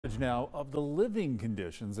Now of the living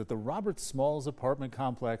conditions at the Robert Smalls apartment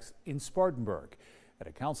complex in Spartanburg. At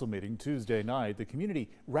a council meeting Tuesday night, the community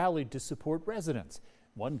rallied to support residents.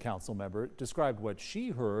 One council member described what she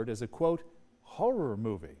heard as a, quote, horror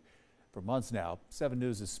movie. For months now, 7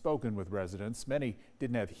 News has spoken with residents. Many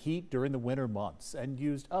didn't have heat during the winter months and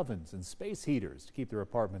used ovens and space heaters to keep their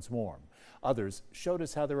apartments warm. Others showed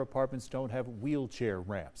us how their apartments don't have wheelchair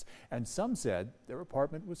ramps, and some said their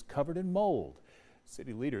apartment was covered in mold.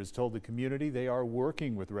 City leaders told the community they are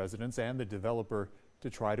working with residents and the developer to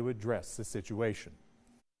try to address the situation.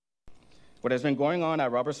 What has been going on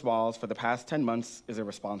at Robert Smalls for the past 10 months is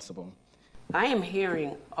irresponsible. I am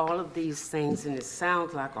hearing all of these things and it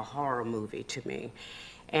sounds like a horror movie to me.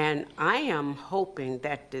 And I am hoping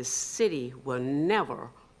that the city will never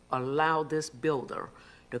allow this builder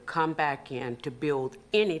to come back in to build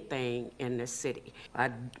anything in the city.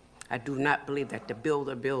 I do not believe that the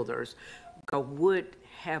builders would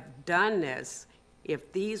have done this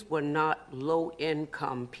if these were not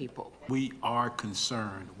low-income people. We are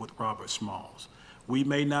concerned with Robert Smalls. We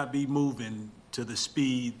may not be moving to the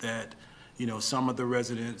speed that some of the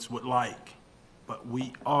residents would like, but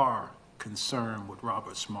we are concerned with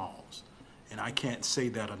Robert Smalls, and I can't say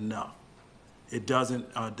that enough. It doesn't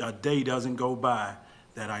a day doesn't go by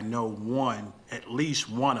that I know at least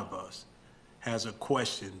one of us has a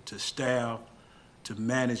question to staff, to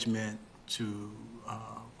management, to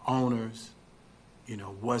owners.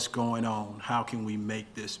 What's going on? How can we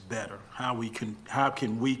make this better? How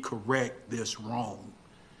can we correct this wrong?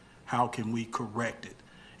 How can we correct it?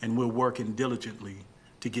 And we're working diligently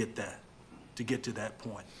to get to that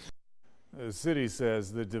point. The city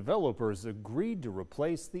says the developers agreed to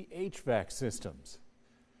replace the HVAC systems.